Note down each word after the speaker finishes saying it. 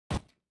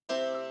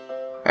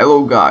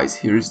Hello guys,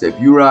 here is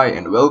Devurai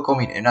and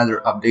welcome in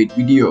another update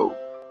video.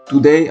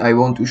 Today I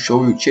want to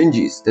show you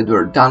changes that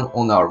were done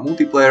on our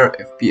multiplayer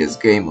FPS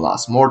game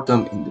Last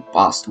Mortem in the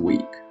past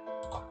week.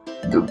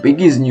 The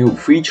biggest new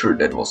feature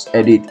that was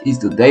added is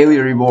the daily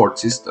reward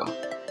system.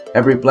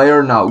 Every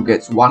player now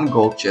gets one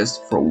gold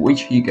chest from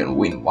which he can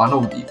win one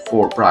of the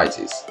 4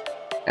 prizes.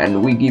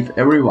 And we give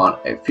everyone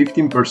a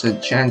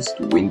 15% chance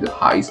to win the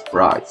highest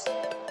prize.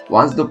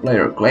 Once the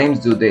player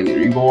claims the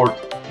daily reward,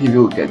 he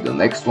will get the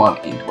next one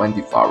in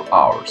 24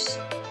 hours.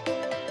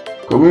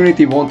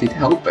 Community wanted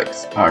health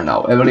packs are now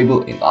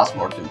available in Last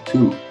Mortem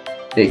 2.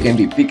 They can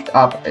be picked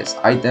up as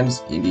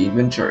items in the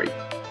inventory.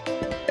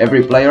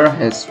 Every player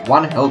has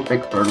 1 health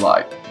pack per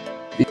life.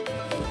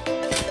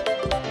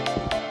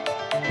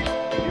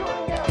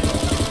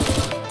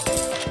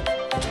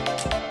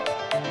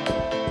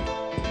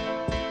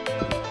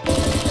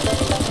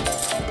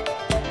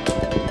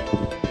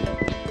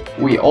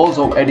 We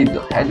also added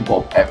the head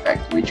bob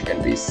effect, which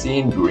can be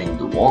seen during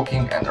the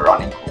walking and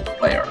running of the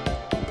player.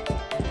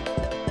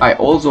 I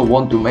also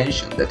want to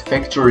mention that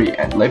Factory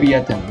and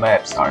Leviathan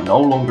maps are no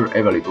longer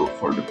available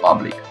for the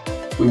public.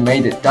 We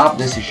made a tough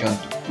decision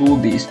to pull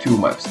these 2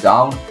 maps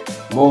down.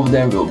 Both of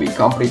them will be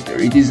completely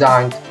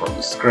redesigned from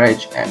the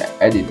scratch and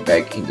added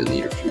back in the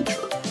near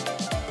future.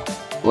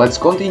 Let's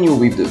continue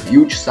with the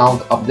huge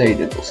sound update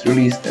that was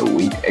released a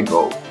week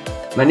ago.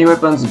 Many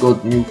weapons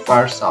got new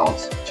fire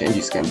sounds,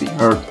 changes can be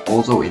heard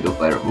also in the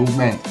player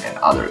movement and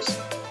others.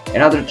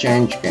 Another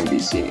change can be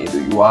seen in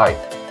the UI.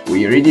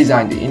 We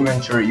redesigned the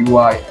inventory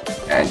UI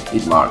and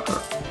hit marker.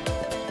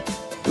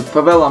 The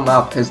favela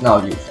map has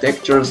now new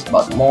textures,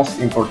 but most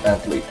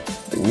importantly,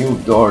 the new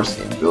doors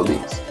in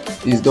buildings.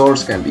 These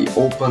doors can be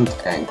opened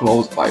and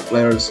closed by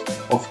players.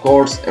 Of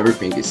course,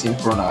 everything is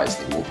synchronized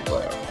in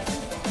multiplayer.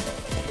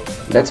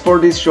 That's for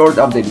this short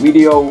update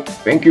video.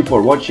 Thank you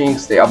for watching,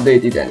 stay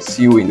updated and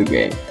see you in the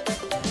game.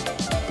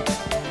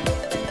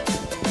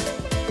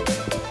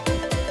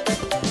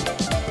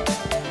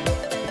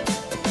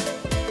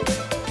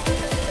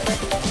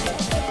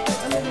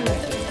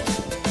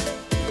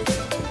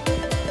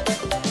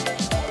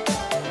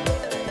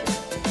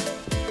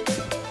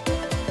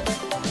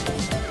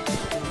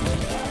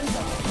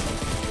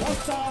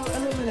 Hostile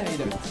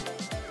eliminated.